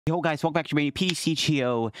Yo guys, welcome back to my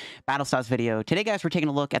PTCGO Battle Styles video. Today guys, we're taking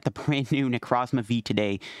a look at the brand new Necrozma V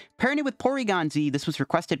today. Pairing it with Porygon Z. This was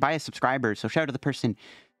requested by a subscriber, so shout out to the person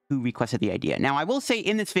who requested the idea. Now, I will say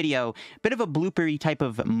in this video, a bit of a bloopery type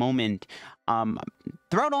of moment.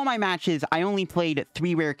 Throughout all my matches, I only played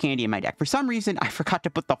 3 Rare Candy in my deck. For some reason, I forgot to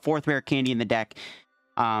put the 4th Rare Candy in the deck.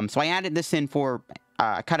 So I added this in for...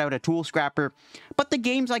 cut out a tool scrapper, but the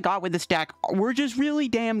games I got with this deck were just really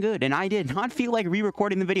damn good, and I did not feel like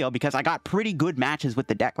re-recording the video because I got pretty good matches with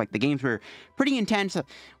the deck. Like, the games were pretty intense.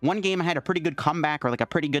 One game I had a pretty good comeback, or like a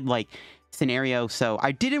pretty good, like, scenario, so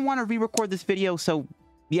I didn't want to re-record this video. So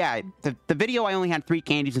yeah, the video, I only had 3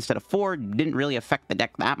 candies instead of 4. Didn't really affect the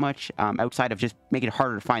deck that much, outside of just making it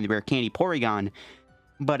harder to find the rare candy Porygon,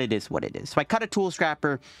 but it is what it is. So I cut a tool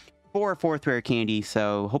scrapper for a 4th rare candy,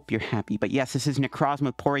 so hope you're happy. But yes, this is Necrozma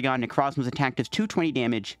with Porygon. Necrozma's attack does 220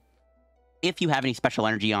 damage if you have any special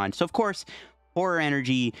energy on. So of course, Horror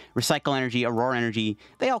Energy, Recycle Energy, Aurora Energy,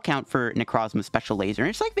 they all count for Necrozma's special laser. And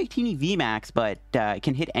it's like Victini VMAX, but it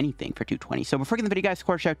can hit anything for 220. So before getting the video, guys, of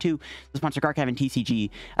course, shout out to the sponsor, Great Catcher TCG.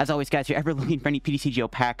 As always, guys, if you're ever looking for any PTCGO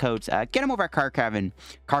pack codes, get them over at Great Catcher.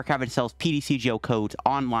 Great Catcher sells PTCGO codes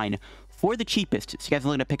online for the cheapest. So you guys are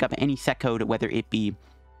looking to pick up any set code, whether it be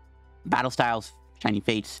Battle Styles, Shining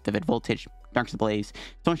Fates, Vivid Voltage, Darks Ablaze,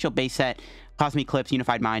 Stone Shield base set, Cosmic Eclipse,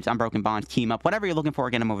 Unified Minds, Unbroken Bonds, Team Up, whatever you're looking for,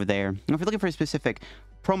 get them over there. And if you're looking for a specific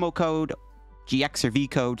promo code, GX or V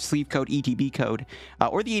code, sleeve code, ETB code,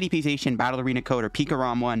 or the ADPization Battle Arena code, or Pika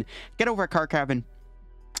ROM 1, get over at Card Cabin.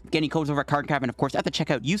 Get any codes over at Card Cabin, of course, at the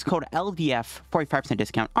checkout. Use code LDF for a 5%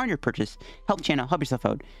 discount on your purchase. Help the channel, help yourself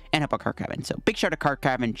out, and help out Card Cabin. So big shout out to Card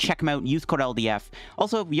Cabin. Check them out. Use code LDF.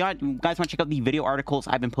 Also, if you guys want to check out the video articles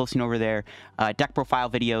I've been posting over there, deck profile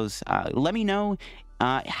videos, let me know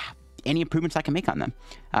any improvements I can make on them.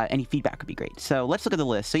 Any feedback would be great. So let's look at the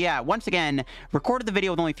list. So yeah, once again, recorded the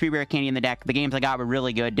video with only 3 rare candy in the deck. The games I got were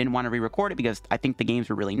really good. Didn't want to re-record it because I think the games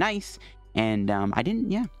were really nice. And I didn't,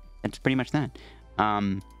 yeah, that's pretty much that.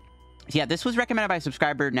 Yeah, this was recommended by a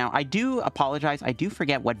subscriber. Now, I do apologize. I do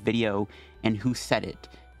forget what video and who said it.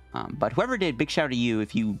 But whoever did, big shout out to you.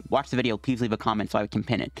 If you watch the video, please leave a comment so I can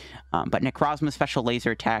pin it. But Necrozma's special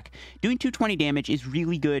laser attack, doing 220 damage is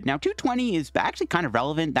really good. Now, 220 is actually kind of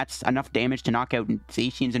relevant. That's enough damage to knock out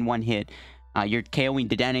Zacians in one hit. You're KOing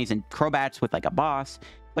Dedennes and Crobats with, like, a boss.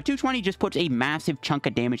 But 220 just puts a massive chunk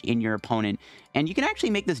of damage in your opponent. And you can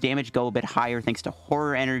actually make this damage go a bit higher thanks to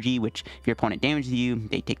Horror Energy, which if your opponent damages you,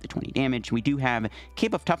 they take the 20 damage. We do have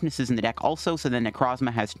Cape of Toughness in the deck also, so then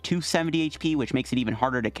Necrozma has 270 HP, which makes it even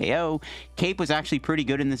harder to KO. Cape was actually pretty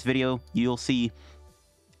good in this video. You'll see.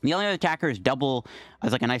 The only other attacker is Double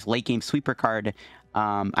as like a nice late game sweeper card.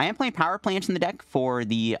 I am playing Power Plants in the deck for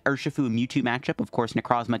the Urshifu and Mewtwo matchup. Of course,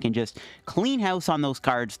 Necrozma can just clean house on those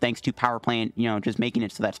cards thanks to Power Plant, you know, just making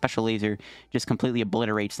it so that special laser just completely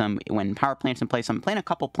obliterates them when Power Plant's in place. So I'm playing a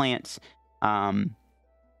couple plants. Got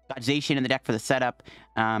Zacian in the deck for the setup.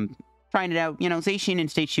 Trying it out. You know, Zacian in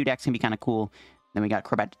Stage 2 decks can be kind of cool. Then we got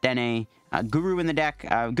Crobat Dedenne, Guru in the deck.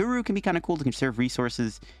 Guru can be kind of cool to conserve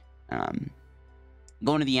resources.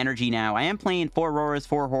 Going to the energy now. I am playing 4 Auroras,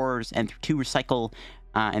 4 Horrors, and 2 Recycle,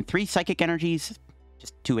 and 3 Psychic Energies,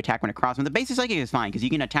 just to attack when it crosses. The basic Psychic is fine, because you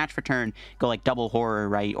can attach for turn, go like double Horror,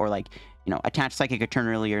 right? Or like, you know, attach Psychic a turn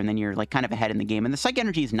earlier, and then you're like kind of ahead in the game. And the Psychic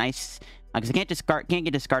Energy is nice, because it can't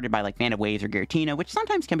get discarded by like Fan of Waves or Giratina, which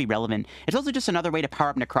sometimes can be relevant. It's also just another way to power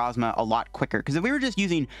up Necrozma a lot quicker, because if we were just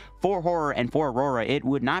using 4 Horror and 4 Aurora, it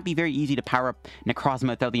would not be very easy to power up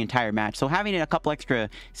Necrozma throughout the entire match. So having a couple extra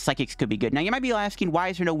Psychics could be good. Now you might be asking, why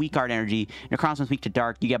is there no weak card energy? Necrozma's weak to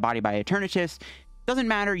Dark. You get bodied by Eternatus. Doesn't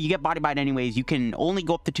matter, you get body by it anyways. You can only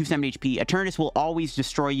go up to 270 HP. Eternatus will always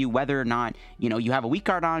destroy you whether or not, you know, you have a weak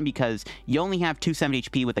card on, because you only have 270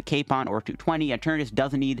 HP with a cape on, or 220. Eternatus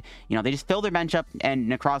doesn't need, you know, they just fill their bench up and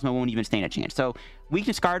Necrozma won't even stand a chance. So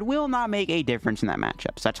weakness card will not make a difference in that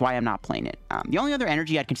matchup. So that's why I'm not playing it. The only other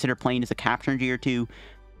energy I'd consider playing is a capture energy or 2.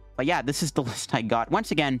 But yeah, this is the list I got.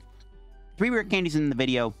 Once again, 3 rare candies in the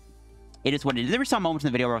video. It is what it is. There were some moments in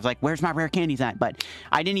the video where I was like, where's my rare candies at? But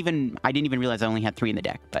I didn't even realize I only had 3 in the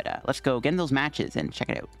deck. But let's go get in those matches and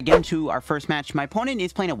check it out. Again, to our first match. My opponent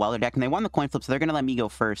is playing a Weller deck, and they won the coin flip, so they're going to let me go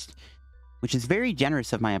first, which is very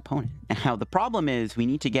generous of my opponent. Now, the problem is we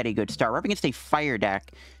need to get a good start. We're up against a fire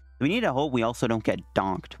deck. We need to hope we also don't get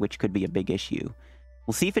donked, which could be a big issue.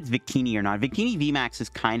 We'll see if it's Victini or not. Victini VMAX is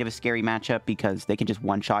kind of a scary matchup because they can just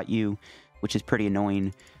one-shot you, which is pretty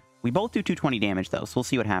annoying. We both do 220 damage, though, so we'll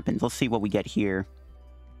see what happens. Let's see what we get here.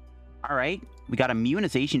 All right, we got a Mew and a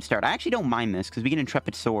Zacian start. I actually don't mind this, because we get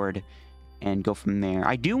Intrepid Sword and go from there.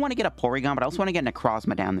 I do want to get a Porygon, but I also want to get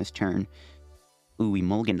Necrozma down this turn. Ooh, we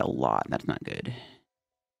mulliganed a lot. That's not good.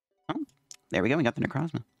 Oh, there we go. We got the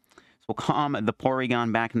Necrozma. So we'll calm the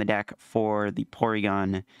Porygon back in the deck for the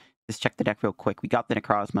Porygon. Just check the deck real quick. We got the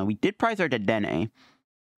Necrozma. We did prize our Dedenne.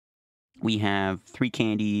 We have 3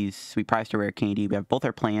 candies. We prized a rare candy. We have both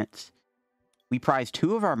our plants. We prized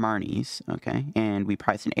 2 of our Marnies. Okay. And we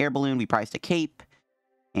prized an air balloon. We prized a cape.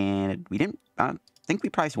 And we didn't... I think we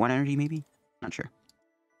prized 1 energy, maybe? Not sure.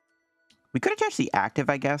 We could attach the active,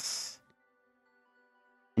 I guess.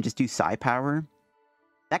 And just do Psi Power.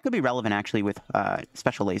 That could be relevant, actually, with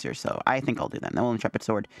special lasers. So I think I'll do that. Then we'll Intrepid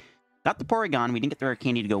Sword. Got the Porygon. We didn't get the rare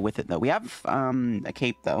candy to go with it, though. We have a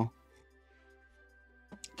cape, though.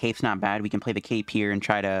 Cape's not bad. We can play the cape here and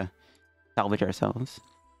try to salvage ourselves.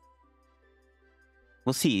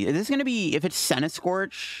 We'll see. Is this going to be... If it's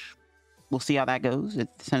Scorch, we'll see how that goes.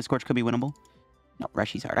 Scorch could be winnable. No,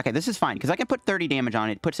 Reshi's hard. Okay, this is fine, because I can put 30 damage on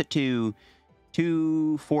it. It puts it to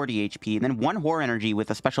 240 HP. And then 1 Horror Energy with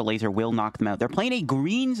a special laser will knock them out. They're playing a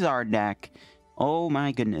Green Zard deck. Oh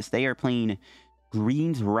my goodness. They are playing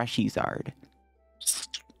Green's Reshizard.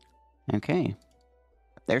 Okay.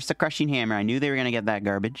 There's the Crushing Hammer. I knew they were going to get that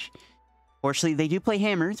garbage. Fortunately, they do play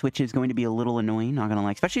hammers, which is going to be a little annoying, not going to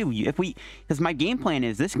lie. Especially if we... Because my game plan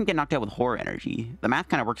is this can get knocked out with Horror Energy. The math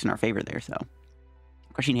kind of works in our favor there, so...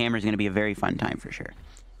 Crushing Hammer is going to be a very fun time for sure.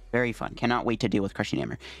 Very fun. Cannot wait to deal with Crushing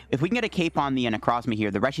Hammer. If we can get a cape on the Necrozma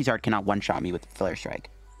here, the Reshizard cannot one-shot me with Flare Strike.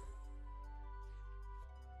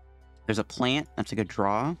 There's a plant. That's a good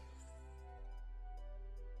draw.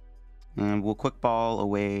 And we'll Quick Ball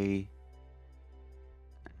away.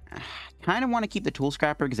 Kind of want to keep the Tool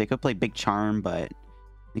Scrapper because they could play Big Charm, but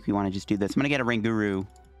I think we want to just do this. I'm going to get a Oranguru.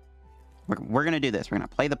 We're going to do this. We're going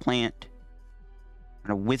to play the plant. I'm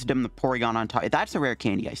going to Wisdom the Porygon on top. That's a rare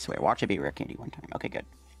candy, I swear. Watch it be a rare candy one time. Okay, good.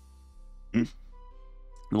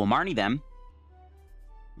 We'll Marnie them.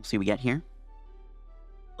 We'll see what we get here.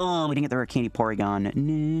 Oh, we didn't get the rare candy Porygon.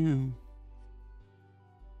 No.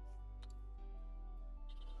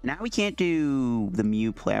 Now we can't do the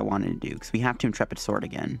Mew play I wanted to do, because we have to Intrepid Sword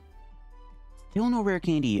again. Still no rare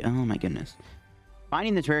candy. Oh my goodness.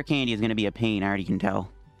 Finding this rare candy is going to be a pain, I already can tell.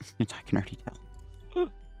 I can already tell.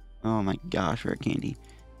 Oh my gosh, rare candy.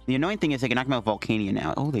 The annoying thing is they can knock him out Volcania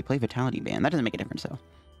now. Oh, they play Vitality Band. That doesn't make a difference, though.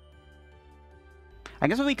 I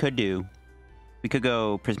guess what we could do, we could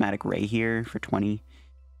go Prismatic Ray here for 20.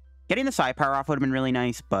 Getting the Psi Power off would have been really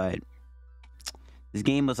nice, but this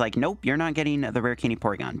game was like, nope, you're not getting the rare candy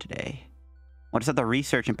Porygon today. We'll just have to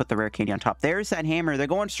research and put the rare candy on top. There's that hammer. They're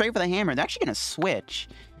going straight for the hammer. They're actually going to switch,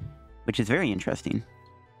 which is very interesting.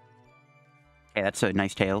 Okay, that's a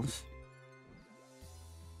nice Tails.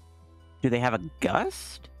 Do they have a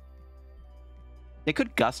Gust? They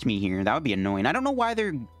could Gust me here. That would be annoying. I don't know why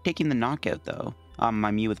they're taking the knockout, though.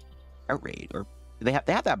 My Mew with Outrage. Or they have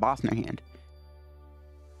that boss in their hand.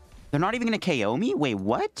 They're not even going to KO me? Wait,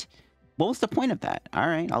 what? What was the point of that?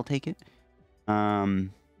 Alright, I'll take it.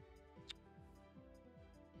 Kind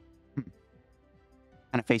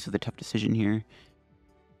of faced with a tough decision here.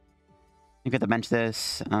 You got to bench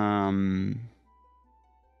this.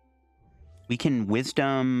 We can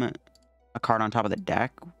Wisdom a card on top of the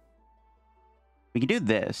deck. We can do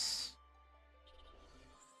this.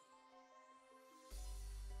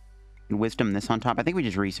 And Wisdom this on top. I think we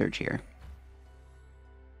just research here.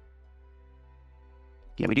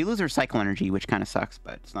 Yeah, we do lose Recycle Energy, which kind of sucks,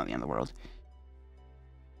 but it's not the end of the world.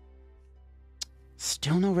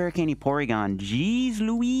 Still no rare candy Porygon. Jeez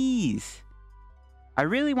Louise. I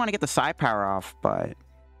really want to get the Psi Power off, but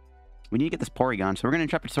we need to get this Porygon, so we're going to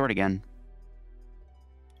Intrepid Sword again.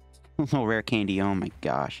 No rare candy. Oh my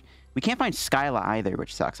gosh. We can't find Skyla either,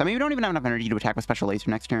 which sucks. I mean, we don't even have enough energy to attack with Special Laser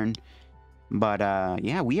next turn. But,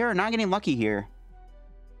 yeah, we are not getting lucky here.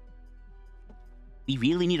 We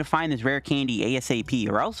really need to find this rare candy ASAP,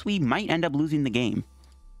 or else we might end up losing the game.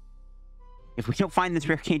 If we don't find this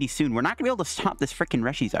rare candy soon, we're not going to be able to stop this freaking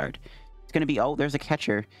Reshizard. It's going to be, oh, there's a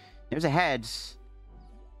catcher. There's a heads.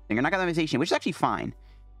 And you're not going to have Zacian, which is actually fine.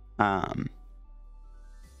 I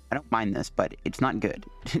don't mind this, but it's not good.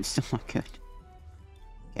 It's still not good.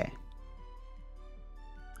 Okay.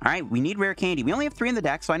 Alright, we need rare candy. We only have 3 in the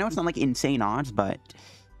deck, so I know it's not like insane odds, but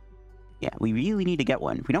yeah, we really need to get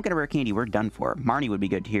one. If we don't get a rare candy, we're done for. Marnie would be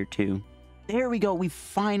good here, too. There we go. We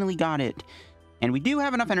finally got it. And we do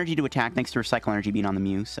have enough energy to attack, thanks to Recycle Energy being on the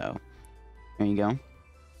Mew, so there you go.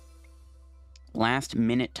 Last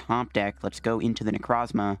minute top deck. Let's go into the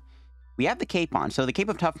Necrozma. We have the Cape on, so the Cape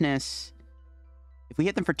of Toughness, if we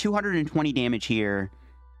hit them for 220 damage here,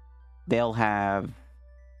 they'll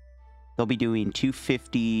be doing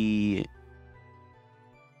 250...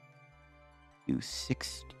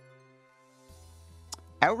 260...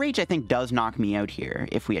 Outrage, I think, does knock me out here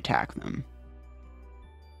if we attack them.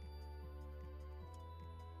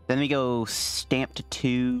 Then we go stamp to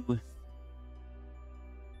 2.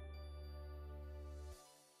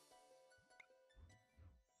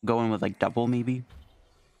 Going with like double maybe.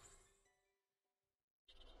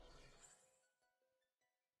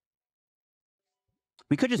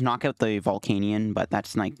 We could just knock out the Volcanion, but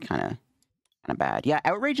that's like kind of bad. Yeah,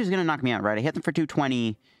 Outrage is gonna knock me out, right? I hit them for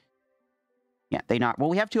 220. Yeah, they knock. Well,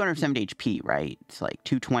 we have 270 HP, right? It's like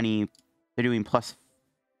 220. They're doing plus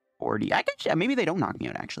 40. I could. Maybe they don't knock me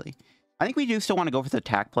out actually. I think we do still want to go for the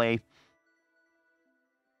attack play.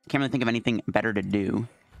 Can't really think of anything better to do.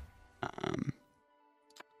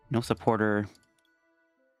 No supporter.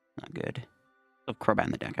 Not good. So Crobat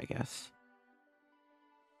in the deck, I guess.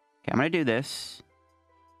 Okay, I'm gonna do this.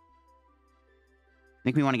 I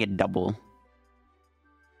think we want to get double.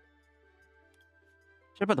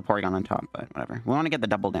 Should put the Porygon on top, but whatever. We want to get the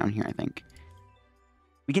double down here, I think.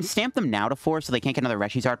 We can stamp them now to 4 so they can't get another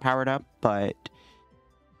Reshizard powered up, but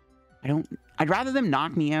I'd rather them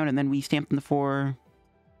knock me out and then we stamp them to 4.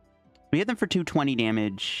 We hit them for 220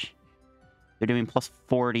 damage. They're doing plus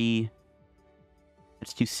 40.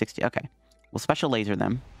 It's 260. Okay. We'll special laser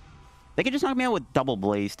them. They could just knock me out with double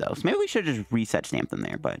blaze, though. So maybe we should just reset stamp them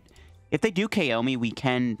there, but if they do KO me, we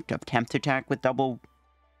can attempt to attack with double.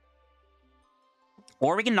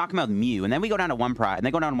 Or we can knock them out with Mew, and then we go down to 1 prize. And they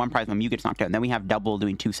go down to 1 prize when Mew gets knocked out, and then we have double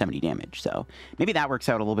doing 270 damage. So maybe that works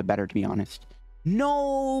out a little bit better, to be honest.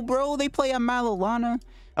 No, bro, they play a Malolana.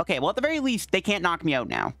 Okay, well, at the very least, they can't knock me out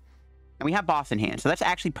now. And we have boss in hand, so that's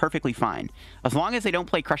actually perfectly fine. As long as they don't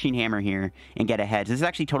play Crushing Hammer here and get ahead. This is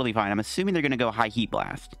actually totally fine. I'm assuming they're going to go High Heat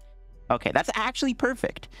Blast. Okay, that's actually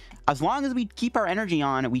perfect. As long as we keep our energy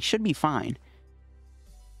on, we should be fine.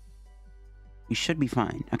 We should be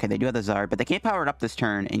fine. Okay, they do have the Zard, but they can't power it up this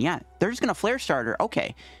turn. And yeah, they're just going to Flare Starter.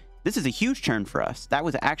 Okay, this is a huge turn for us. That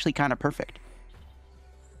was actually kind of perfect.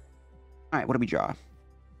 All right, what do we draw?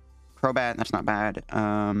 Crobat, that's not bad.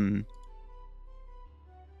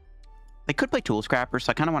 They could play Tool Scrapper,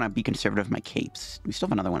 so I kind of want to be conservative with my capes. We still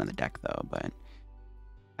have another one in the deck, though, but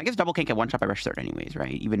I guess double can't get one-shot by Rush Third anyways,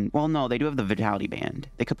 right? Even, well, no, they do have the Vitality Band.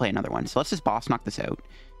 They could play another one. So let's just boss knock this out.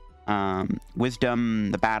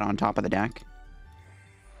 Wisdom, the bat on top of the deck.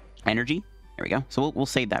 Energy. There we go. So we'll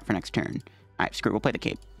save that for next turn. All right, screw it. We'll play the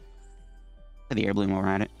cape. Play the Air Balloon while we're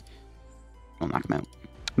at it. We'll knock them out.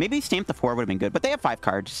 Maybe stamp the 4 would have been good, but they have 5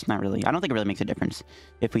 cards. Not really. I don't think it really makes a difference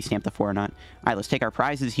if we stamp the 4 or not. All right, let's take our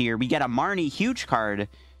prizes here. We get a Marnie, huge card.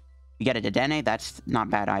 We get a Dedenne. That's not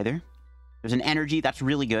bad either. There's an Energy. That's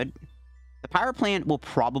really good. The Power Plant will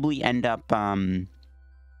probably end up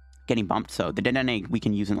getting bumped, so the Dedenne we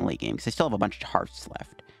can use in the late game because they still have a bunch of hearts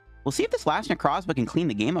left. We'll see if this last Necrozma can clean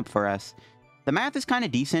the game up for us. The math is kind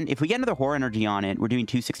of decent. If we get another Horror Energy on it, we're doing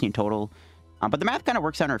 260 in total. But the math kind of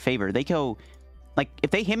works out in our favor. They go, like,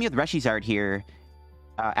 if they hit me with Reshizard here,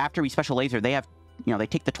 after we Special Laser, they have, you know, they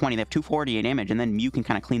take the 20, they have 240 damage, and then Mew can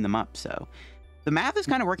kind of clean them up, so the math is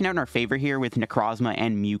kind of working out in our favor here with Necrozma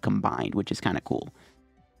and Mew combined, which is kind of cool.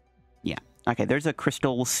 Yeah. Okay, there's a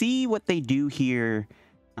Crystal. We'll see what they do here.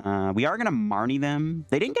 We are going to Marnie them.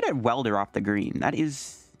 They didn't get a Welder off the green. That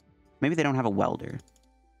is... Maybe they don't have a Welder.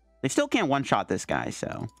 They still can't one-shot this guy,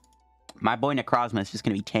 so... My boy Necrozma is just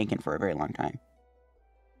going to be tanking for a very long time.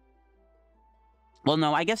 Well,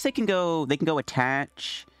 no, I guess they can go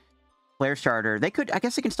attach... Flare Starter. They could... I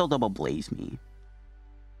guess they can still double Blaze me.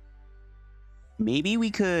 Maybe we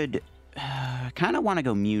could... kind of want to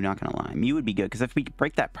go Mew, not going to lie. Mew would be good, because if we could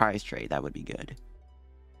break that prize trade, that would be good.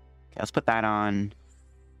 Okay, let's put that on.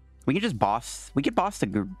 We can just boss... We could boss the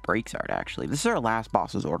Breaks Art, actually. This is our last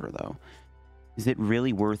boss's order, though. Is it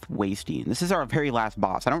really worth wasting? This is our very last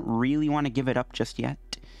boss. I don't really want to give it up just yet.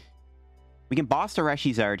 We can boss the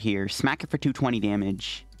Reshizard here. Smack it for 220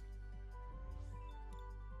 damage.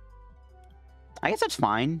 I guess that's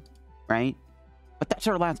fine, right? But that's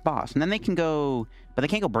our last boss. And then they can go... But they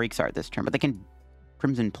can't go Breaks Art this turn. But they can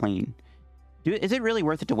Crimson Plane. Is it really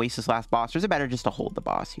worth it to waste this last boss? Or is it better just to hold the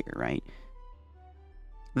boss here, right?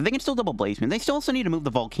 But they can still double Blaze me. They still also need to move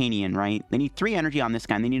the Volcanion, right? They need 3 energy on this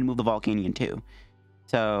guy, and they need to move the Volcanion too.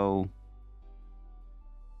 So...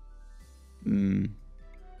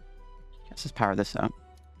 let's just power this up.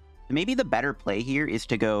 Maybe the better play here is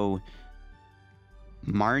to go...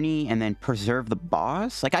 Marnie and then preserve the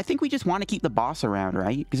boss. Like, I think we just want to keep the boss around,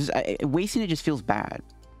 right? Because wasting it just feels bad.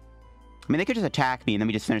 I mean, they could just attack me and then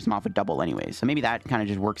we just finish them off with double anyways. So maybe that kind of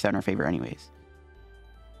just works out in our favor anyways.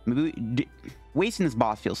 Maybe wasting this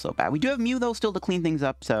boss feels so bad. We do have Mew, though, still to clean things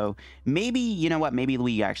up. So maybe, you know what? Maybe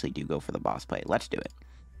we actually do go for the boss play. Let's do it.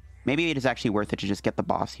 Maybe it is actually worth it to just get the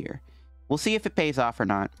boss here. We'll see if it pays off or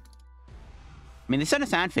not. I mean, they sent a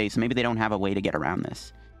Sand Face, so maybe they don't have a way to get around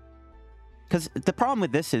this. Because the problem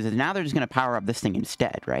with this is now they're just going to power up this thing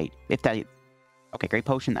instead, right? If that... Okay, Great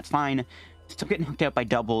Potion, that's fine. Still getting knocked out by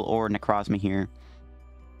Dubwool or Necrozma here.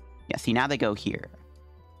 Yeah, see, now they go here.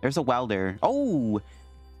 There's a Welder. Oh!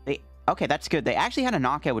 Okay, that's good. They actually had a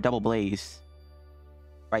knockout with Double Blaze.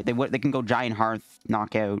 Right, they can go Giant Hearth,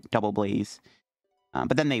 knockout, Double Blaze.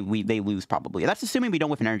 But then they lose, probably. That's assuming we don't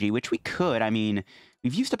whiff an energy, which we could. I mean,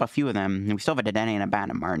 we've used up a few of them, and we still have a Dedenne and a Bat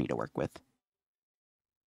and a Marnie to work with.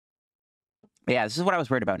 But yeah, this is what I was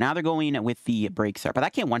worried about. Now they're going with the Break Start, but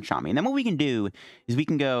that can't one-shot me. And then what we can do is we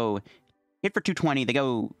can go hit for 220. They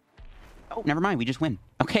go... Oh, never mind. We just win.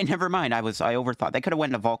 Okay, never mind. I overthought. They could have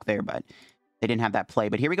went into Volk there, but they didn't have that play.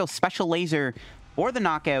 But here we go. Special Laser for the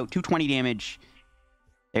knockout. 220 damage.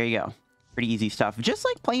 There you go. Pretty easy stuff. Just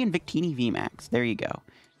like playing Victini VMAX. There you go.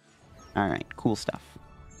 All right. Cool stuff.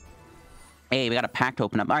 Hey, we got a pack to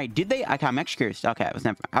open up. All right. Did they... Okay, I'm actually curious. Okay, I was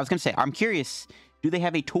going to say, I'm curious... Do they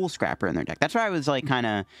have a Tool Scrapper in their deck? That's why I was like kind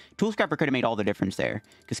of... Tool Scrapper could have made all the difference there.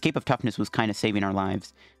 Because Cape of Toughness was kind of saving our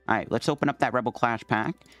lives. All right, let's open up that Rebel Clash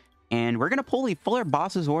pack. And we're going to pull a Fuller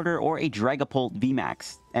Boss's Order or a Dragapult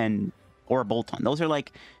VMAX. Or a Bolton. Those are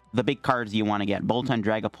like the big cards you want to get. Bolton,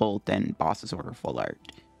 Dragapult, and Boss's Order Full Art.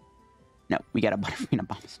 No, we got a Butterfree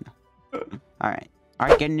Boss now. All right. All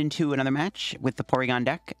right, getting into another match with the Porygon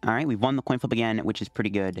deck. All right, we've won the coin flip again, which is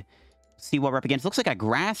pretty good. See what we're up against. Looks like a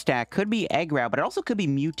Grass deck. Could be Eggrow, but it also could be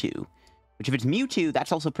Mewtwo. Which, if it's Mewtwo,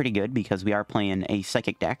 that's also pretty good because we are playing a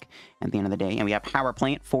Psychic deck at the end of the day. And we have Power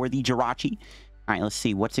Plant for the Jirachi. All right, let's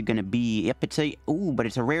see. What's it going to be? Yep, it's a... Ooh, but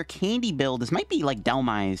it's a Rare Candy build. This might be like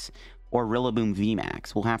Delmise or Rillaboom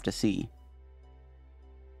VMAX. We'll have to see.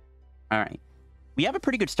 All right. We have a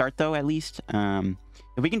pretty good start, though, at least. If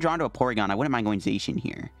we can draw into a Porygon, I wouldn't mind going Zacian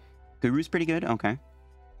here. Guru's pretty good. Okay.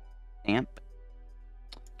 Stamp.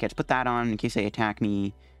 Okay, let's put that on in case they attack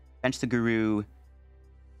me. Bench the Guru.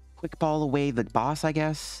 Quick ball away the boss, I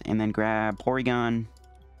guess. And then grab Porygon. I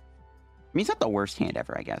mean, it's not the worst hand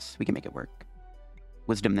ever, I guess. We can make it work.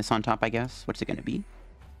 Wisdom this on top, I guess. What's it going to be?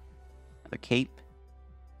 Another Cape.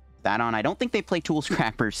 That on. I don't think they play Tool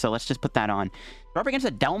Scrappers, so let's just put that on. We're up against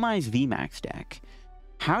a Delmise VMAX deck.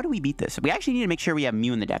 How do we beat this? We actually need to make sure we have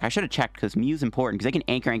Mew in the deck. I should have checked, because Mew's important, because they can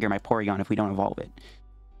anchor my Porygon if we don't evolve it.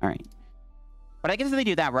 Alright. But I guess if they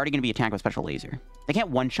do that, we're already going to be attacked with Special Laser. They can't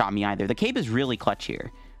one-shot me either. The Cape is really clutch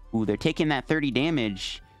here. Ooh, they're taking that 30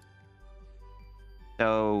 damage.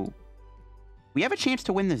 So, we have a chance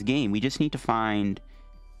to win this game. We just need to find...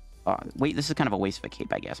 wait, this is kind of a waste of a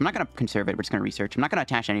Cape, I guess. I'm not going to conserve it. We're just going to research. I'm not going to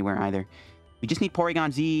attach anywhere either. We just need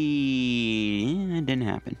Porygon-Z. It didn't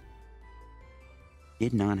happen.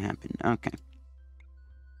 Did not happen. Okay.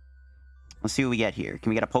 Let's see what we get here. Can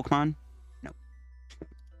we get a Pokemon? No.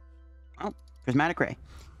 Oh, Prismatic Ray.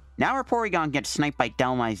 Now our Porygon gets sniped by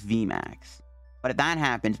Delmise VMAX. But if that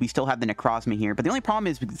happens, we still have the Necrozma here. But the only problem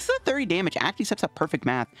is, this is 30 damage actually sets up perfect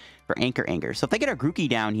math for Anchor. So if they get a Grookey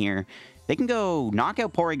down here, they can go knock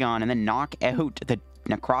out Porygon and then knock out the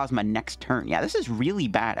Necrozma next turn. Yeah, this is really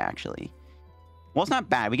bad, actually. Well, it's not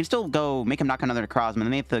bad. We can still go make him knock another Necrozma. And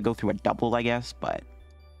then they have to go through a double, I guess. But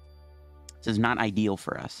this is not ideal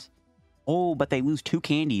for us. Oh, but they lose 2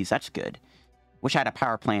 candies. That's good. Wish I had a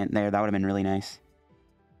Power Plant there. That would have been really nice.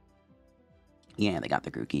 Yeah, they got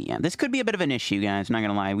the Grookey. Yeah, this could be a bit of an issue, guys. Not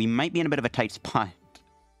gonna lie. We might be in a bit of a tight spot.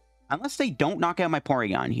 Unless they don't knock out my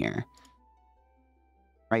Porygon here.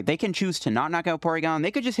 Right, they can choose to not knock out Porygon. They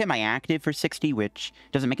could just hit my active for 60, which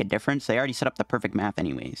doesn't make a difference. They already set up the perfect math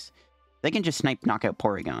anyways. They can just snipe knockout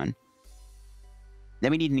Porygon.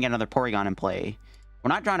 Then we need to get another Porygon in play. We're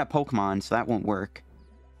not drawing a Pokemon, so that won't work.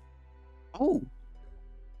 Oh.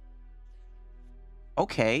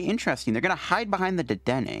 Okay, interesting. They're going to hide behind the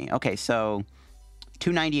Dedenne. Okay, so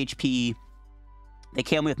 290 HP. They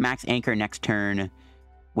kill me with max Anchor next turn.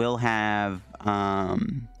 We'll have...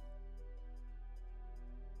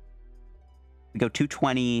 we go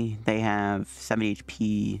 220. They have 70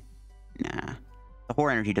 HP. Nah. The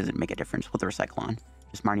Horror Energy doesn't make a difference with the Recycle on.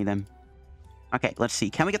 Just Marnie them. Okay, let's see.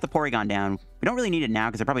 Can we get the Porygon down? We don't really need it now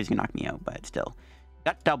because they're probably just going to knock me out, but still.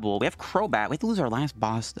 Got Dubwool. We have Crobat. We have to lose our last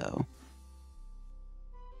boss, though.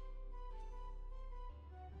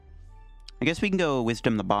 I guess we can go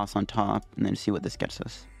Wisdom the boss on top and then see what this gets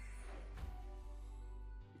us.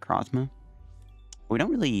 Necrozma. We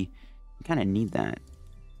don't really kind of need that.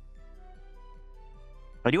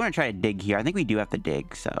 But I do want to try to dig here. I think we do have to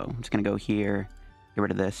dig, so I'm just going to go here. Get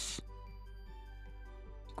rid of this.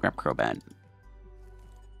 Grab Crobat.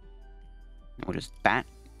 We'll just bat.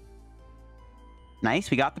 Nice,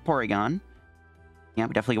 we got the Porygon. Yeah,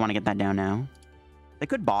 we definitely want to get that down now. They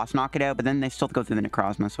could boss knock it out, but then they still have to go through the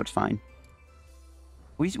Necrozma, so it's fine.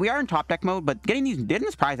 We are in top deck mode, but getting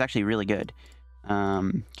this prize is actually really good.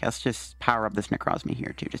 Let's just power up this Necrozma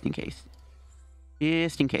here too, just in case.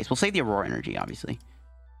 Just in case. We'll save the Aurora energy, obviously.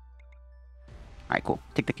 Alright, cool.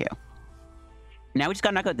 Take the KO. Now we just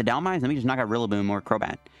gotta knock out the Dhelmise, then we just knock out Rillaboom or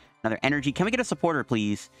Crobat. Another energy. Can we get a supporter,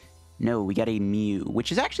 please? No, we got a Mew,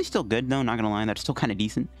 which is actually still good, though. Not gonna lie, that's still kind of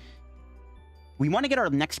decent. We want to get our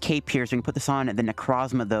next cape here, so we can put this on the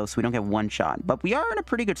Necrozma, though, so we don't get one shot. But we are in a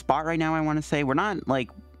pretty good spot right now, I want to say. We're not, like...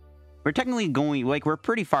 We're technically going... Like, we're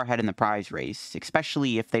pretty far ahead in the prize race,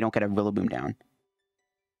 especially if they don't get a Rillaboom down.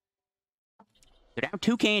 They're down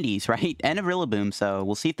 2 candies, right? And a Rillaboom, so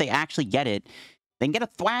we'll see if they actually get it. They can get a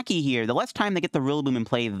Thwackey here. The less time they get the Rillaboom in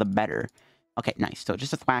play, the better. Okay, nice. So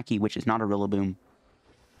just a Thwackey, which is not a Rillaboom.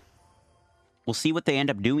 We'll see what they end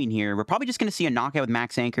up doing here. We're probably just going to see a knockout with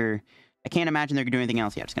Max Anchor. I can't imagine they're going to do anything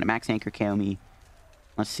else. Yeah, just going to Max Anchor KO me.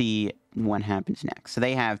 Let's see what happens next. So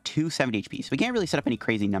they have 270 HP. So we can't really set up any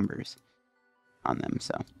crazy numbers on them.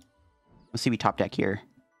 So let's see we top deck here.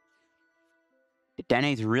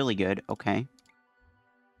 Dedenne is really good. Okay.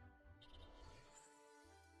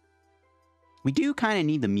 We do kind of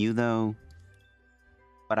need the Mew, though.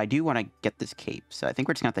 But I do want to get this cape. So I think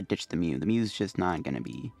we're just going to have to ditch the Mew. The Mew's just not going to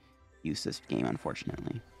be used this game,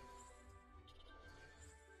 unfortunately.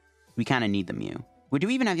 We kind of need the Mew. Do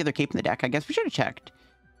we even have the other cape in the deck? I guess we should have checked.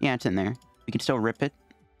 Yeah, it's in there. We can still rip it.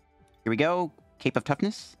 Here we go. Cape of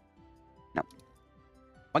Toughness. No.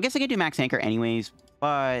 Well, I guess I could do Max Anchor anyways,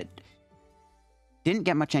 but didn't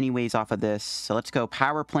get much anyways off of this. So let's go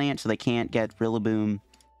Power Plant so they can't get Rillaboom.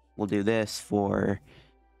 We'll do this for...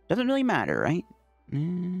 Doesn't really matter, right?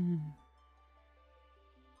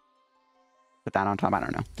 Put that on top. I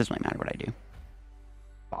don't know. Doesn't really matter what I do.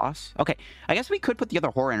 Boss. Okay. I guess we could put the other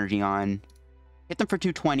Horror Energy on. Hit them for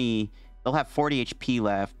 220. They'll have 40 HP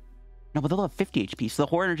left. No, but they'll have 50 HP, so the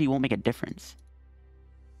Horror Energy won't make a difference.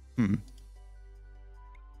 I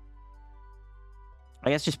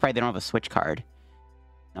guess just probably they don't have a switch card.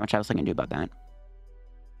 Not much else I can do about that.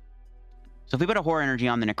 So if we put a Horror Energy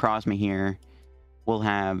on the Necrozma here, we'll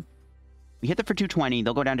have... We hit them for 220.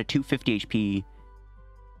 They'll go down to 250 HP.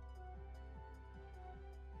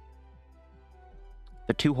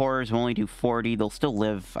 The 2 Horrors will only do 40. They'll still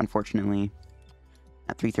live, unfortunately.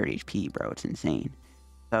 At 330 HP, bro. It's insane.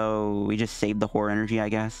 So we just saved the Horror Energy, I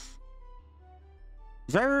guess.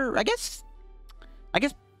 Is there... I guess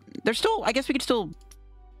there's still... I guess we could still...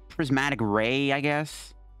 Prismatic Ray, I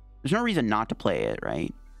guess. There's no reason not to play it,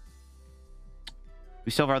 right?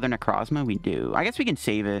 We still have our other Necrozma? We do. I guess we can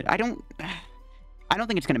save it. I don't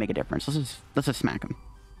think it's going to make a difference. Let's just smack them.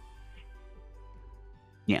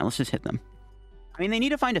 Yeah, let's just hit them. I mean, they need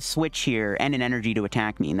to find a switch here and an energy to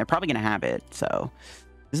attack me, and they're probably going to have it, so...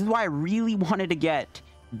 This is why I really wanted to get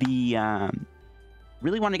the...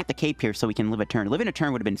 really wanted to get the cape here so we can live a turn. Living a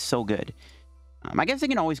turn would have been so good. I guess they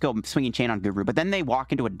can always go Swinging Chain on Guru, but then they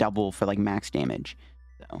walk into a double for, like, max damage.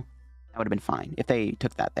 So, that would have been fine if they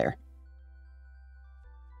took that there.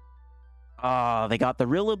 Oh, they got the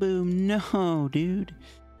Rillaboom. No, dude.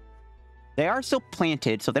 They are still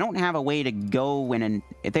planted, so they don't have a way to go in.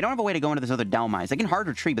 If they don't have a way to go into this other Dhelmise, they can hard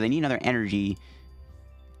retreat, but they need another energy.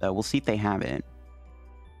 So we'll see if they have it.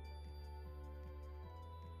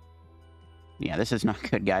 Yeah, this is not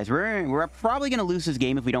good, guys. We're probably going to lose this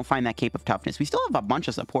game if we don't find that Cape of Toughness. We still have a bunch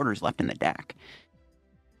of supporters left in the deck.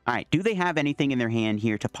 All right, do they have anything in their hand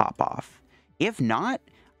here to pop off? If not,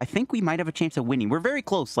 I think we might have a chance of winning. We're very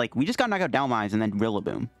close. Like, we just got to knock out Dhelmise and then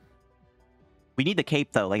Rillaboom. We need the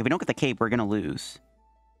cape, though. Like, if we don't get the cape, we're going to lose.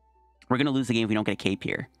 We're going to lose the game if we don't get a cape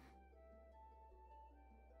here.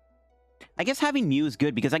 I guess having Mew is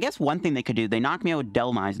good, because I guess one thing they could do, they knock me out with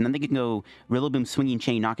Dhelmise, and then they can go Rillaboom, Swinging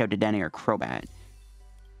Chain, knock out Dedenne or Crobat.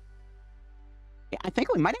 Yeah, I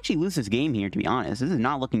think we might actually lose this game here, to be honest. This is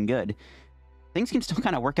not looking good. Things can still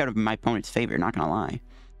kind of work out in my opponent's favor, not going to lie.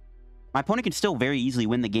 My opponent can still very easily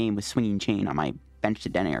win the game with Swinging Chain on my bench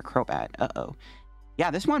Dedenne or Crobat. Uh-oh. Yeah,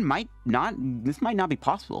 this might not be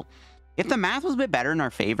possible. If the math was a bit better in our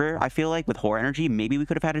favor, I feel like with Horror Energy, maybe we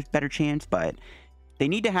could have had a better chance, but they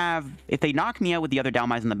need to have... If they knock me out with the other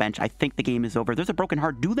Dhelmise on the bench, I think the game is over. There's a Broken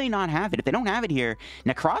Heart. Do they not have it? If they don't have it here,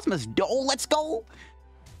 Necrozma's... Oh, let's go!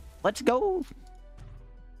 Let's go!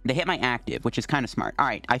 They hit my active, which is kind of smart. All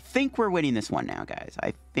right, I think we're winning this one now, guys.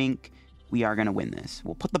 I think we are going to win this.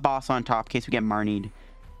 We'll put the boss on top in case we get Marnied.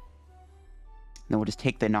 Then we'll just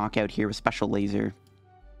take the knockout here with Special Laser.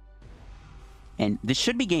 And this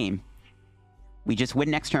should be game. We just win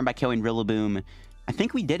next turn by killing Rillaboom. I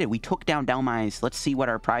think we did it. We took down Dhelmise. Let's see what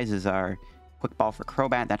our prizes are. Quick Ball for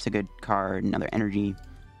Crobat. That's a good card. Another energy.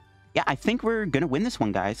 Yeah, I think we're going to win this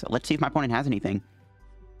one, guys. Let's see if my opponent has anything.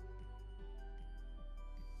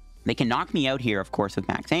 They can knock me out here, of course, with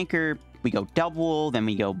Max Anchor. We go Dubwool, then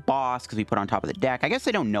we go Boss, because we put on top of the deck. I guess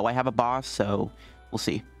they don't know I have a Boss, so we'll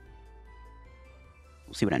see.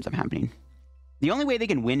 We'll see what ends up happening. The only way they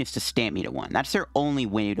can win is to stamp me to 1. That's their only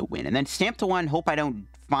way to win. And then stamp to 1, hope I don't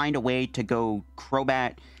find a way to go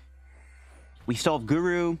Crobat. We still have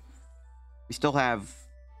Guru. We still have...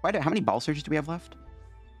 how many ball surges do we have left?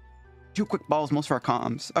 2 quick balls, most of our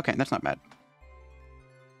comms. Okay, that's not bad.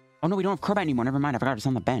 Oh, no, we don't have Crobat anymore. Never mind. I forgot it's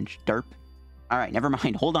on the bench. Derp. All right, never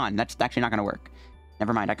mind. Hold on. That's actually not going to work.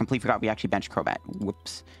 Never mind. I completely forgot we actually benched Crobat.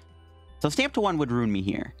 Whoops. So stamp to 1 would ruin me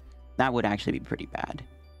here. That would actually be pretty bad.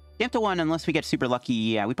 Stamp to 1, unless we get super lucky.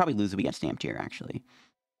 Yeah, we probably lose if we get stamped here, actually.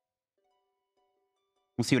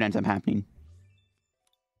 We'll see what ends up happening.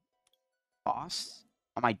 Boss?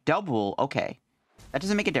 On my Dubwool? Okay. That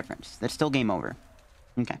doesn't make a difference. That's still game over.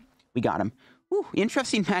 Okay. We got him. Whew,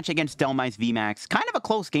 interesting match against Delmice VMAX. Kind of a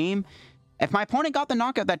close game. If my opponent got the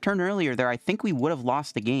knockout that turn earlier there, I think we would have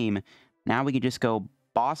lost the game. Now we could just go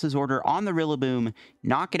Boss's Order on the Rillaboom,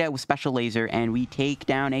 knock it out with Special Laser, and we take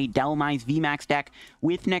down a Delmice VMAX deck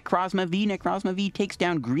with Necrozma V. Necrozma V takes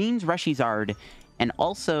down Green's Reshizard, and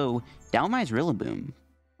also Delmice Rillaboom.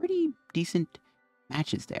 Pretty decent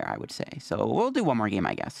matches there, I would say. So we'll do one more game,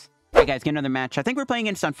 I guess. All right, guys, get another match. I think we're playing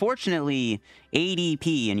against, unfortunately,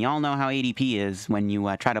 ADP, and y'all know how ADP is when you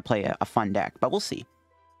try to play a fun deck, but we'll see.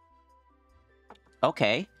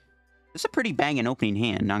 Okay. This is a pretty banging opening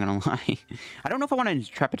hand, not gonna lie. I don't know if I want an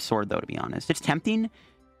Intrepid Sword, though, to be honest. It's tempting.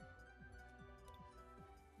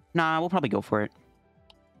 Nah, we'll probably go for it.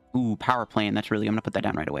 Ooh, Power Plant. That's really... I'm gonna put that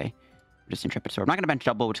down right away. Just Intrepid Sword. I'm not gonna bench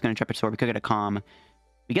Double. We're just gonna Intrepid Sword. We could get a Calm.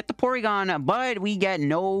 We get the Porygon, but we get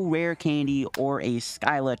no Rare Candy or a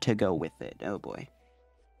Skyla to go with it. Oh, boy.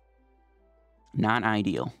 Not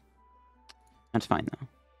ideal. That's fine, though.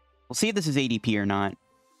 We'll see if this is ADP or not.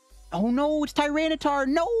 Oh, no, it's Tyranitar.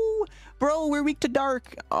 No! Bro, we're weak to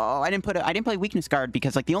Dark. Oh, I didn't play Weakness Guard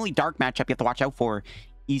because, like, the only Dark matchup you have to watch out for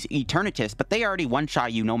is Eternatus, but they already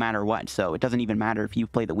one-shot you no matter what, so it doesn't even matter if you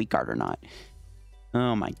play the Weak Guard or not.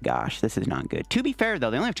 Oh my gosh, this is not good. To be fair, though,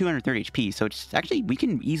 they only have 230 HP, so it's actually, we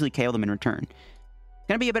can easily KO them in return. It's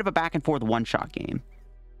going to be a bit of a back-and-forth one-shot game.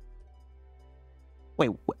 Wait,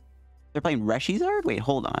 what? They're playing Reshizard? Wait,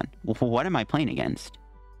 hold on. What am I playing against?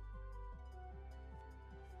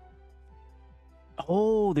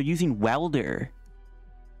 Oh, they're using Welder.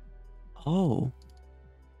 Oh.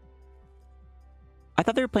 I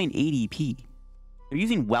thought they were playing ADP. They're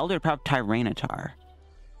using Welder to power Tyranitar.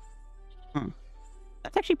 Huh.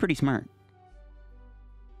 That's actually pretty smart.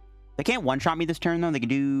 They can't one-shot me this turn, though. They can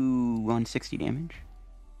do 160 damage.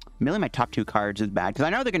 Milling my top 2 cards is bad, because I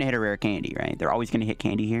know they're going to hit a Rare Candy, right? They're always going to hit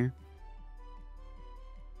Candy here.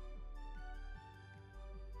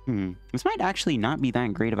 This might actually not be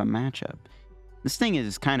that great of a matchup. This thing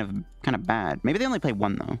is kind of bad. Maybe they only play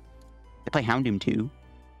 1, though. They play Houndoom 2.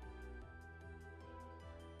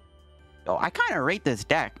 Oh, I kind of rate this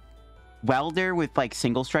deck. Welder with, like,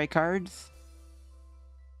 single strike cards.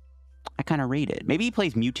 I kind of rate it. Maybe he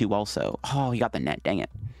plays Mewtwo also. Oh, he got the net. Dang it.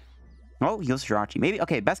 Oh, he goes Jirachi. Maybe,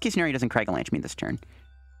 okay, best case scenario, he doesn't Cragalanche me this turn.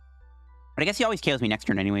 But I guess he always KOs me next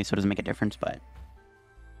turn anyway, so it doesn't make a difference, but...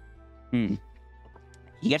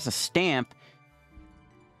 He gets a Stamp.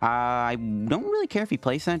 I don't really care if he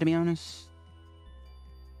plays that, to be honest.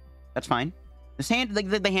 That's fine. This hand,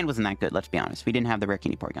 the hand wasn't that good, let's be honest. We didn't have the Rare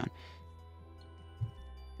Candy Porygon.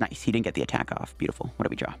 Nice, he didn't get the attack off. Beautiful. What do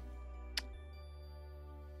we draw?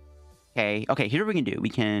 Okay, here's what we can do. We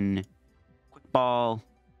can Quick Ball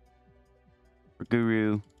for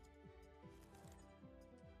Guru.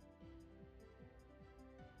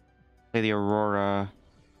 Play the Aurora.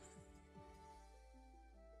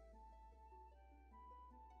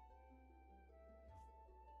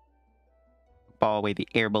 Ball away the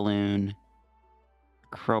Air Balloon.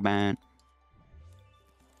 Crobat. Can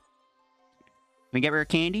we get Rare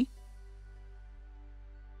Candy?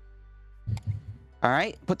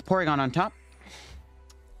 Alright, put the Porygon on top.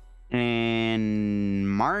 And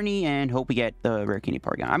Marnie, and hope we get the Rare Candy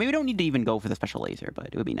Porygon. I mean, we don't need to even go for the Special Laser, but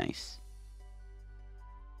it would be nice.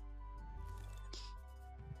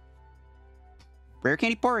 Rare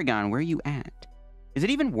Candy Porygon, where are you at? Is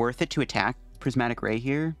it even worth it to attack Prismatic Ray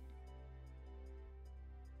here?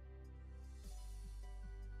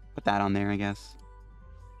 Put that on there, I guess.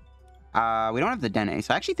 We don't have the Dedenne,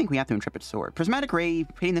 so I actually think we have to Intrepid Sword. Prismatic Ray,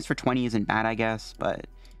 hitting this for 20 isn't bad, I guess, but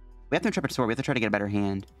we have to Intrepid Sword. We have to try to get a better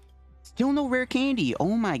hand. Still no Rare Candy.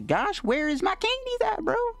 Oh my gosh, where is my candies at,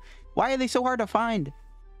 bro? Why are they so hard to find?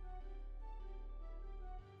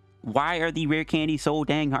 Why are the Rare Candies so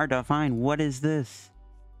dang hard to find? What is this?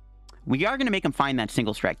 We are going to make them find that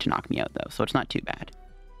single strike to knock me out, though, so it's not too bad.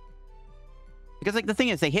 Because, like, the thing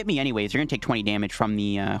is, they hit me anyways. They're going to take 20 damage from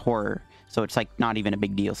the horror. So it's, like, not even a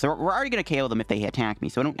big deal. So we're already going to KO them if they attack me.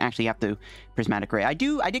 So I don't actually have to Prismatic Ray. I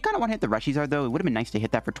did kind of want to hit the Rushizard, though. It would have been nice to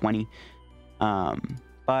hit that for 20. But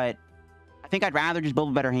I think I'd rather just build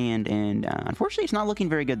a better hand. And unfortunately, it's not looking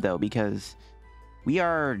very good, though. Because we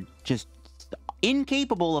are just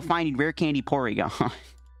incapable of finding Rare Candy Porygon.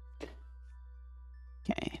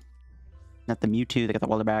 Okay. Not the Mewtwo. They got the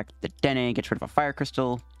Welder back. The Dedenne gets rid of a Fire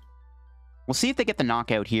Crystal. We'll see if they get the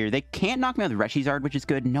knockout here. They can't knock me out with Reshizard, which is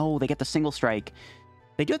good. No, they get the single strike.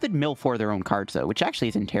 They do have to mill 4 of their own cards, though, which actually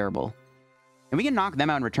isn't terrible. And we can knock them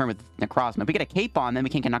out in return with Necrozma. If we get a Cape on, then we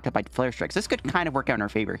can't get knocked out by Flare Strikes. This could kind of work out in our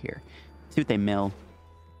favor here. See what they mill.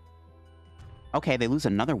 Okay, they lose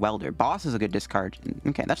another Welder. Boss is a good discard.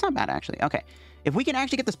 Okay, that's not bad, actually. Okay. If we can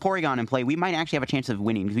actually get this Porygon in play, we might actually have a chance of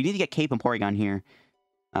winning. Because we need to get Cape and Porygon here.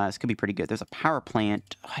 This could be pretty good. There's a Power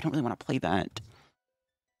Plant. Oh, I don't really want to play that.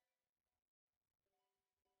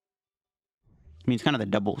 I mean, it's kind of the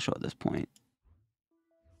double show at this point.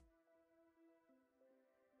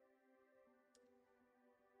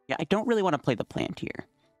 Yeah, I don't really want to play the plant here.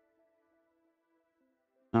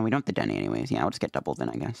 Oh, we don't have the Denny anyways. Yeah, I'll just get double then,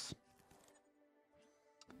 I guess.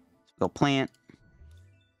 Let's go plant.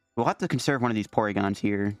 We'll have to conserve one of these Porygons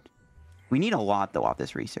here. We need a lot, though, off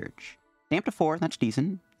this research. Stamp to 4. That's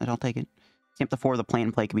decent. I'll take it. Stamp to 4. The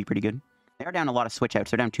plant play could be pretty good. They are down a lot of switch outs.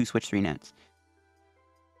 They're down 2 switch, 3 nets.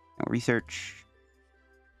 Now, research.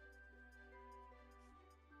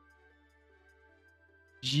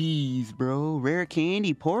 Jeez, bro. Rare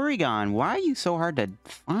Candy Porygon. Why are you so hard to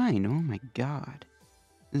find? Oh my god.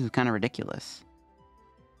 This is kind of ridiculous.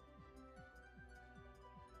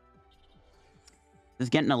 This is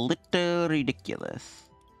getting a little ridiculous.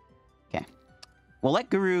 Okay. We'll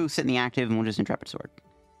let Guru sit in the active and we'll just Intrepid Sword.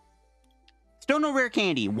 Still no Rare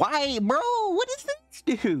Candy. Why? Bro, what is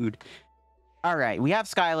this, dude? Alright, we have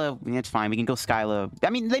Skyla. It's fine. We can go Skyla.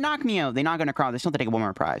 I mean, they knock me out. They knock on a crowd. They still have to take one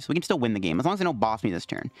more prize. We can still win the game. As long as they don't boss me this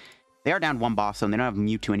turn. They are down 1 boss, so they don't have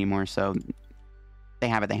Mewtwo anymore, so they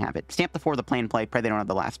have it, they have it. Stamp the 4 the play and play. Pray they don't have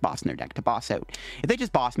the last boss in their deck to boss out. If they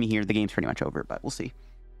just boss me here, the game's pretty much over, but we'll see.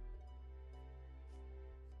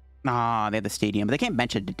 Ah, they have the Stadium, but they can't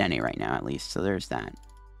bench a Dedenne right now, at least, so there's that.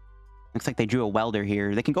 Looks like they drew a Welder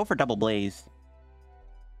here. They can go for Double Blaze.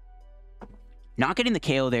 Not getting the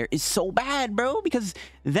KO there is so bad, bro, because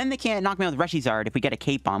then they can't knock me out with Reshizard if we get a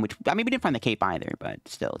Cape on, which, I mean, we didn't find the Cape either, but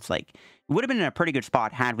still, it's like, it would have been in a pretty good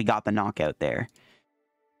spot had we got the knockout there.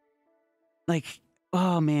 Like,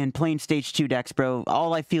 oh man, playing Stage 2 decks, bro,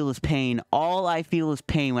 all I feel is pain. All I feel is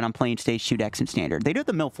pain when I'm playing Stage 2 decks in Standard. They do have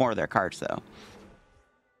to mill 4 of their cards, though.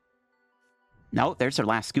 No, there's their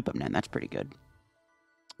last Scoop Up Net. That's pretty good.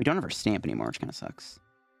 We don't have our Stamp anymore, which kind of sucks.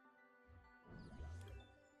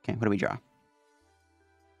 Okay, what do we draw?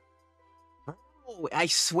 Bro, I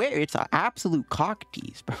swear, it's an absolute cock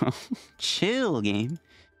tease, bro. Chill, game.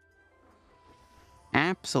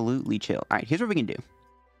 Absolutely chill. All right, here's what we can do.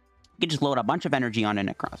 We can just load a bunch of energy onto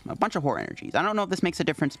Necrozma. A bunch of horror energies. I don't know if this makes a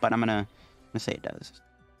difference, but I'm gonna say it does.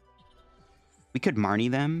 We could Marnie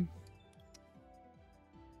them.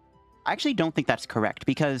 I actually don't think that's correct,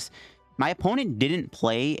 because my opponent didn't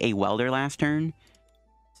play a Welder last turn.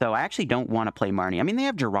 So I actually don't want to play Marnie. I mean, they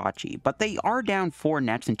have Jirachi, but they are down 4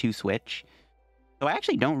 nets and 2 switch. So I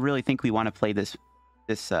actually don't really think we want to play this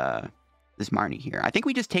Marnie here. I think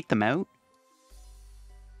we just take them out.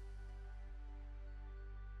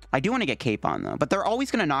 I do want to get Cape on, though, but they're always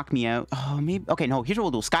going to knock me out. Oh, maybe. Okay, no, here's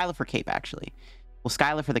what we'll do. Skyla for Cape, actually. We'll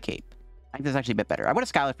Skyla for the Cape. I think that's actually a bit better. I would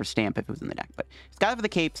have Skyla for Stamp if it was in the deck, but Skyla for the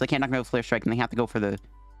Cape, so they can't knock me out with Flare Strike, and they have to go for the...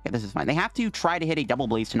 Yeah, this is fine. They have to try to hit a Double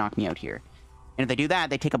Blaze to knock me out here. And if they do that,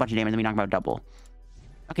 they take a bunch of damage, and then we knock them out double.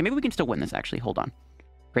 Okay, maybe we can still win this, actually. Hold on.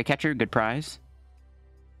 Great Catcher, good prize.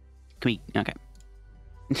 Can we... Okay.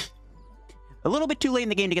 A little bit too late in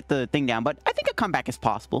the game to get the thing down, but I think a comeback is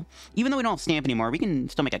possible. Even though we don't have Stamp anymore, we can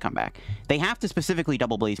still make a comeback. They have to specifically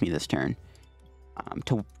Double Blaze me this turn.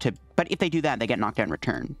 But if they do that, they get knocked out in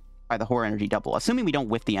return by the Horror Energy double, assuming we don't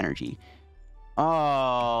whiff the energy.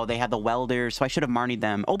 Oh, they had the Welders, so I should have Marnied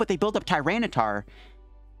them. Oh, but they built up Tyranitar.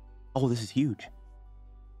 Oh, this is huge.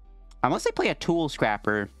 Unless they play a Tool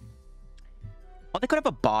Scrapper. Well, they could have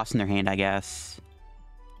a Boss in their hand, I guess.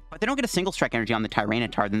 But if they don't get a single strike energy on the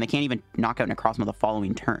Tyranitar, then they can't even knock out Necrozma the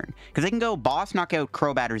following turn. Because they can go Boss, knock out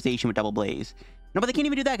Crobat or Zacian with Double Blaze. No, but they can't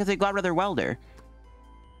even do that because they got rid of their Welder.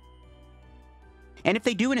 And if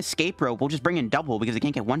they do an Escape Rope, we'll just bring in double because they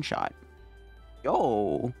can't get one shot.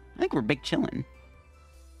 Yo, I think we're big chillin'.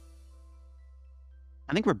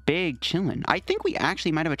 I think we're big chillin'. I think we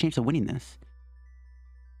actually might have a chance of winning this.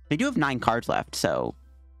 They do have 9 cards left, so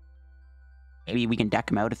maybe we can deck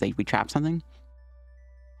them out if we trap something.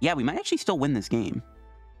 Yeah, we might actually still win this game.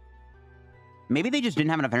 Maybe they just didn't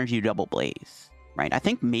have enough energy to double blaze, right? I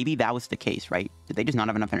think maybe that was the case, right? Did they just not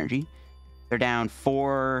have enough energy? They're down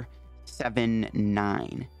 4, 7,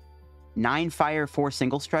 9. 9 fire, 4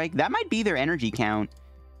 single strike. That might be their energy count.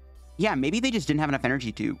 Yeah, maybe they just didn't have enough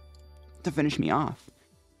energy to finish me off.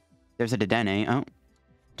 There's a Dedenne. Oh,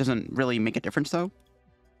 doesn't really make a difference, though.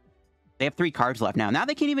 They have 3 cards left now. Now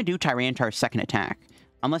they can't even do Tyranitar's second attack,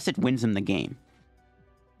 unless it wins them the game.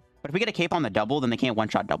 But if we get a Cape on the double, then they can't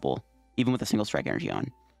one-shot double, even with a single strike energy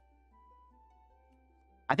on.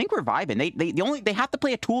 I think we're vibing. They have to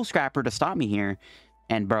play a Tool Scrapper to stop me here.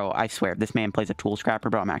 And, bro, I swear, if this man plays a Tool Scrapper,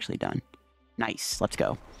 bro, I'm actually done. Nice. Let's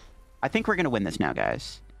go. I think we're going to win this now,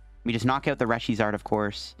 guys. We just knock out the Reshi's Art, of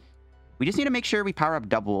course. We just need to make sure we power up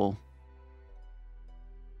Dubwool.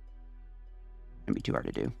 Gonna be too hard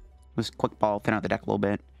to do. Let's quick ball, thin out the deck a little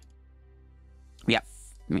bit. We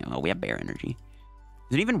have Bear Energy.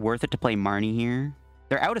 Is it even worth it to play Marnie here?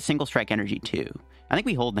 They're out of single strike energy, too. I think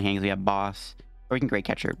we hold the hand because we have Boss. Or we can Great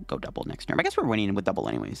Catcher, go double next turn. I guess we're winning with double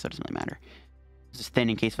anyways, so it doesn't really matter. This is thin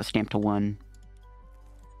in case of a stamp to 1.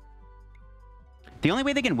 The only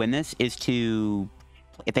way they can win this is to...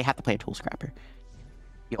 if they have to play a Tool Scrapper.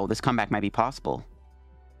 Yo, this comeback might be possible.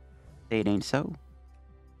 It ain't so.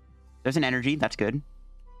 There's an energy. That's good.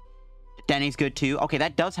 Denny's good, too. Okay,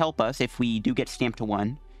 that does help us if we do get stamped to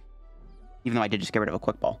 1. Even though I did just get rid of a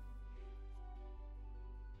quick ball.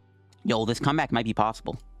 Yo, this comeback might be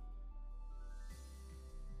possible.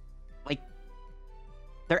 Like,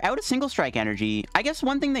 they're out of single strike energy. I guess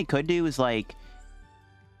one thing they could do is, like...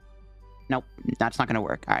 nope, that's not going to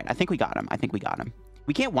work. All right, I think we got him. I think we got him.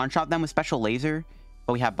 We can't one-shot them with Special Laser,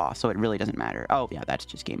 but we have Boss, so it really doesn't matter. Oh, yeah, that's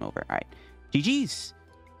just game over. All right. GG's.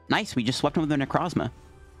 Nice, we just swept him with the Necrozma.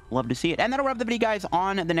 Love to see it. And that'll wrap the video, guys,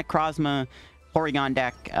 on the Necrozma Porygon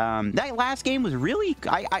deck. That last game was really,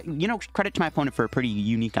 you know, credit to my opponent for a pretty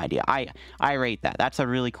unique idea. I rate that. That's a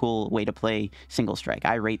really cool way to play single strike.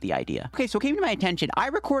 I rate the idea. Okay, so it came to my attention. I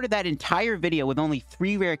recorded that entire video with only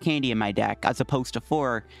 3 rare candy in my deck as opposed to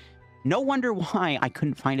 4. No wonder why I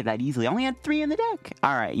couldn't find it that easily. I only had 3 in the deck.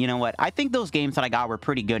 All right, you know what? I think those games that I got were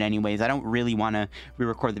pretty good anyways. I don't really want to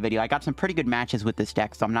re-record the video. I got some pretty good matches with this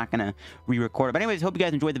deck, so I'm not going to re-record it. But anyways, hope you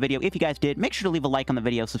guys enjoyed the video. If you guys did, make sure to leave a like on the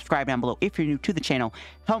video. Subscribe down below if you're new to the channel.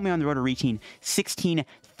 Help me on the road to reaching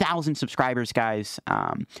 16,000 subscribers, guys.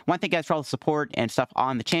 Want to thank you guys for all the support and stuff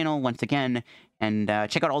on the channel once again. And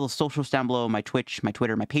check out all the socials down below. My Twitch, my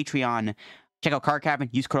Twitter, my Patreon. Check out Card Cabin.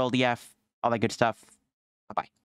 Use code LDF. All that good stuff. Bye-bye.